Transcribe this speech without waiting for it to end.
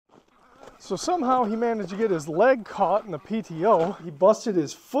So somehow he managed to get his leg caught in the PTO. He busted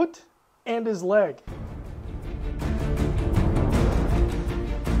his foot and his leg.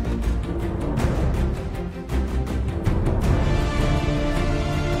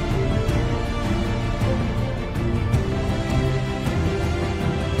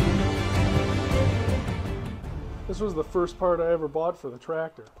 This was the first part I ever bought for the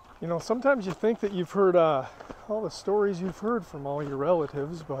tractor. You know, sometimes you think that you've heard all the stories you've heard from all your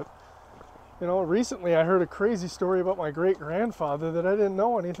relatives, but you know, recently I heard a crazy story about my great-grandfather that I didn't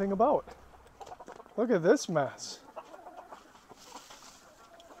know anything about. Look at this mess.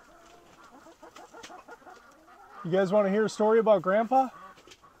 You guys want to hear a story about Grandpa?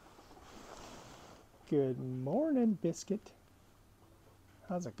 Good morning, Biscuit.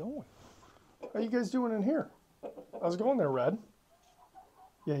 How's it going? How you guys doing in here? How's it going there, Red?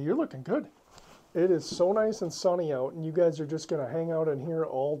 Yeah, you're looking good. It is so nice and sunny out, and you guys are just going to hang out in here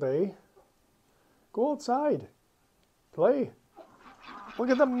all day. Go outside. Play. Look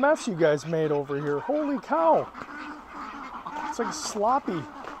at the mess you guys made over here. Holy cow. It's like sloppy.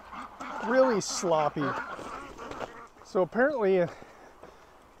 Really sloppy. So apparently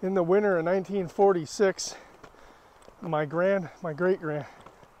in the winter of 1946, my great-grand... Let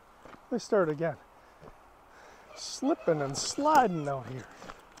me start again. Slipping and sliding out here.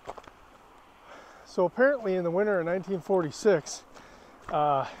 So apparently in the winter of 1946,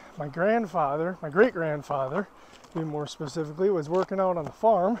 my great-grandfather, to be more specifically, was working out on the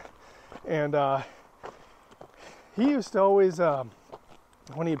farm, and he used to always,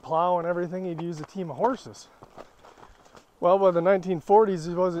 when he'd plow and everything, he'd use a team of horses. Well, by the 1940s,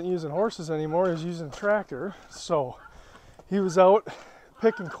 he wasn't using horses anymore, he was using a tractor, so he was out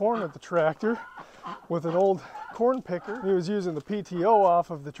picking corn with the tractor with an old corn picker. He was using the PTO off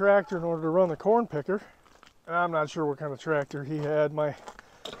of the tractor in order to run the corn picker. And I'm not sure what kind of tractor he had.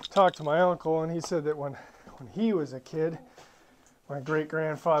 Talked to my uncle, and he said that when he was a kid, my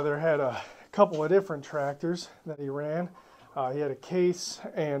great-grandfather had a couple of different tractors that he ran. He had a Case,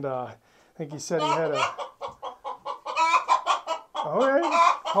 and I think he said he had a... All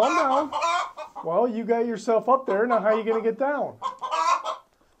right, calm down. Well, you got yourself up there, now how are you going to get down?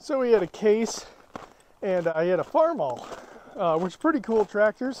 So he had a Case, and he had a Farmall, which are pretty cool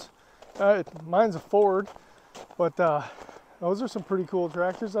tractors. Mine's a Ford, but those are some pretty cool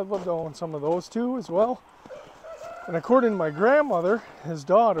tractors. I'd love to own some of those too as well. And according to my grandmother, his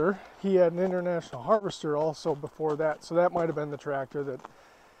daughter, he had an International Harvester also before that. So that might have been the tractor that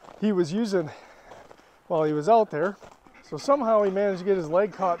he was using while he was out there. So somehow he managed to get his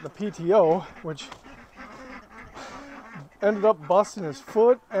leg caught in the PTO, which ended up busting his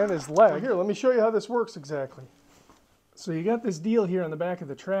foot and his leg. Here, let me show you how this works exactly. So you got this deal here on the back of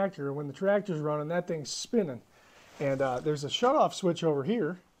the tractor. When the tractor's running, that thing's spinning. And there's a shutoff switch over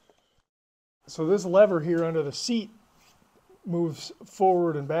here. So this lever here under the seat moves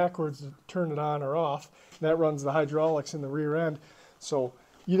forward and backwards to turn it on or off. That runs the hydraulics in the rear end. So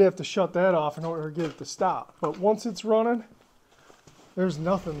you'd have to shut that off in order to get it to stop. But once it's running, there's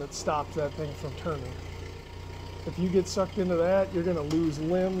nothing that stops that thing from turning. If you get sucked into that, you're going to lose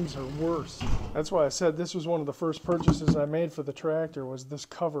limbs or worse. That's why I said this was one of the first purchases I made for the tractor, was this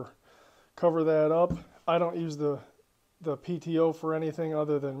cover. Cover that up. I don't use the PTO for anything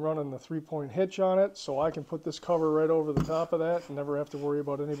other than running the 3-point hitch on it, so I can put this cover right over the top of that and never have to worry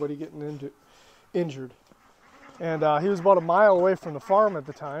about anybody getting injured. And he was about a mile away from the farm at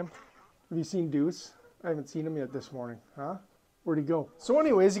the time. Have you seen Deuce? I haven't seen him yet this morning. Huh? Where'd he go? So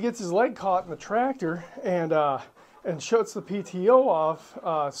anyways, he gets his leg caught in the tractor and shuts the PTO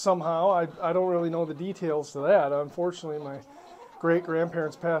off somehow. I don't really know the details to that. Unfortunately, my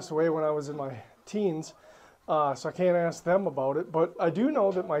great-grandparents passed away when I was in my teens, so I can't ask them about it. But I do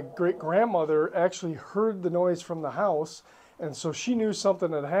know that my great-grandmother actually heard the noise from the house, and so she knew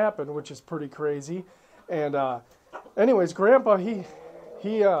something had happened, which is pretty crazy. And anyways, Grandpa, he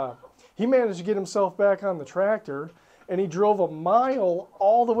managed to get himself back on the tractor, and he drove a mile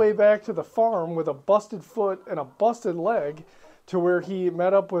all the way back to the farm with a busted foot and a busted leg to where he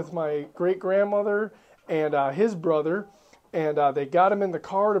met up with my great-grandmother and his brother, and they got him in the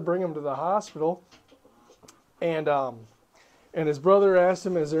car to bring him to the hospital. And his brother asked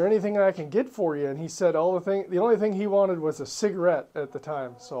him, "Is there anything I can get for you?" And he said the only thing he wanted was a cigarette at the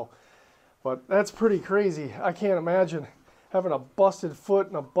time. So, but that's pretty crazy. I can't imagine having a busted foot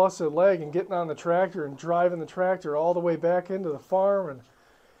and a busted leg and getting on the tractor and driving the tractor all the way back into the farm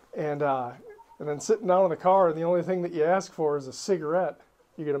and then sitting down in the car and the only thing that you ask for is a cigarette.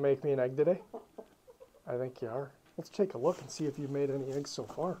 You gonna make me an egg today? I think you are. Let's take a look and see if you've made any eggs so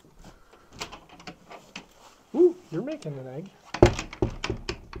far. Ooh, you're making an egg.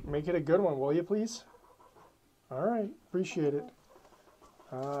 Make it a good one, will you please? All right, appreciate it.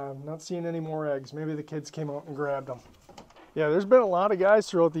 I'm not seeing any more eggs. Maybe the kids came out and grabbed them. Yeah, there's been a lot of guys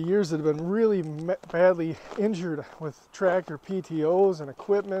throughout the years that have been really badly injured with tractor PTOs and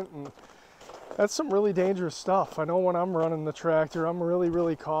equipment, and that's some really dangerous stuff. I know when I'm running the tractor, I'm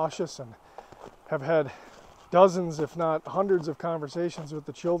really cautious, and have had dozens, if not hundreds, of conversations with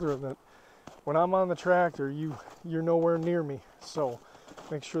the children that when I'm on the tractor, you're nowhere near me. So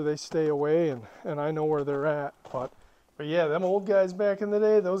make sure they stay away, and I know where they're at. But yeah, them old guys back in the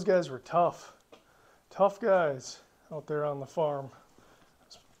day, those guys were tough. Tough guys out there on the farm.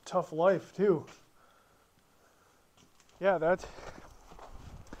 It's tough life too. Yeah,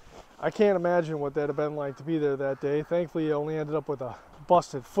 I can't imagine what that'd have been like to be there that day. Thankfully, I only ended up with a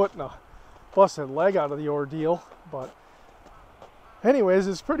busted foot and a busted leg out of the ordeal. But anyways,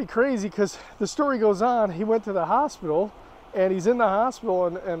 it's pretty crazy because the story goes on. He went to the hospital, and he's in the hospital,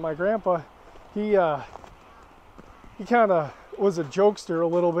 and my grandpa, he kind of was a jokester a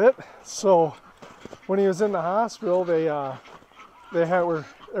little bit. So when he was in the hospital, there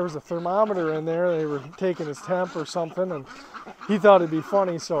was a thermometer in there. They were taking his temp or something, and he thought it'd be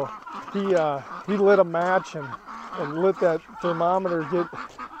funny, so he lit a match and lit that thermometer get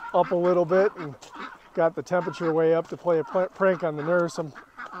up a little bit and got the temperature way up to play a prank on the nurse. I'm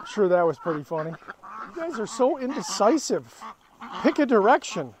sure that was pretty funny. You guys are so indecisive. Pick a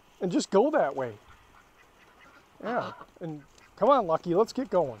direction and just go that way. Yeah, and come on, Lucky, let's get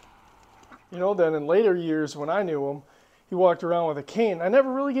going. You know, then in later years when I knew him, he walked around with a cane. I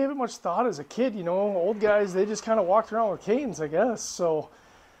never really gave it much thought as a kid, you know. Old guys, they just kind of walked around with canes, I guess. So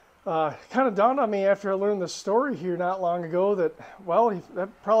kind of dawned on me after I learned the story here not long ago that, well,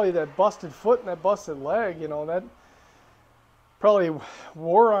 probably that busted foot and that busted leg, you know, that probably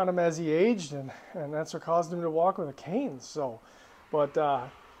wore on him as he aged, and that's what caused him to walk with a cane. So, but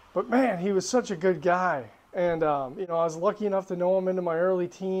man, he was such a good guy. And, you know, I was lucky enough to know him into my early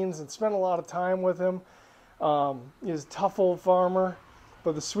teens and spent a lot of time with him. He's a tough old farmer,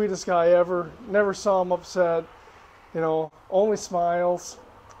 but the sweetest guy ever. Never saw him upset, you know, only smiles.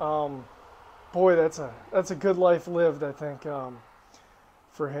 Boy, that's a good life lived, I think,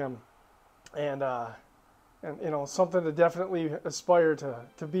 for him. And you know, something to definitely aspire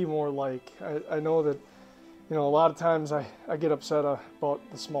to be more like. I know that, you know, a lot of times I get upset about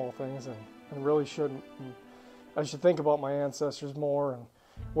the small things, and really shouldn't. And I should think about my ancestors more and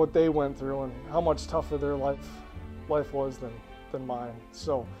what they went through and how much tougher their life was than mine.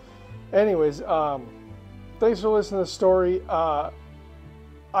 So anyways, thanks for listening to the story.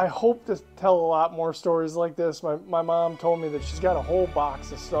 I hope to tell a lot more stories like this. My mom told me that she's got a whole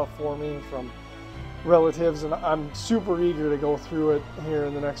box of stuff for me from relatives, and I'm super eager to go through it here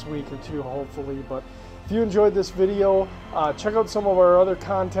in the next week or two, hopefully. But if you enjoyed this video, check out some of our other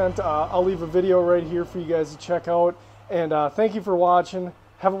content. I'll leave a video right here for you guys to check out. And thank you for watching.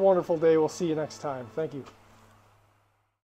 Have a wonderful day. We'll see you next time. Thank you.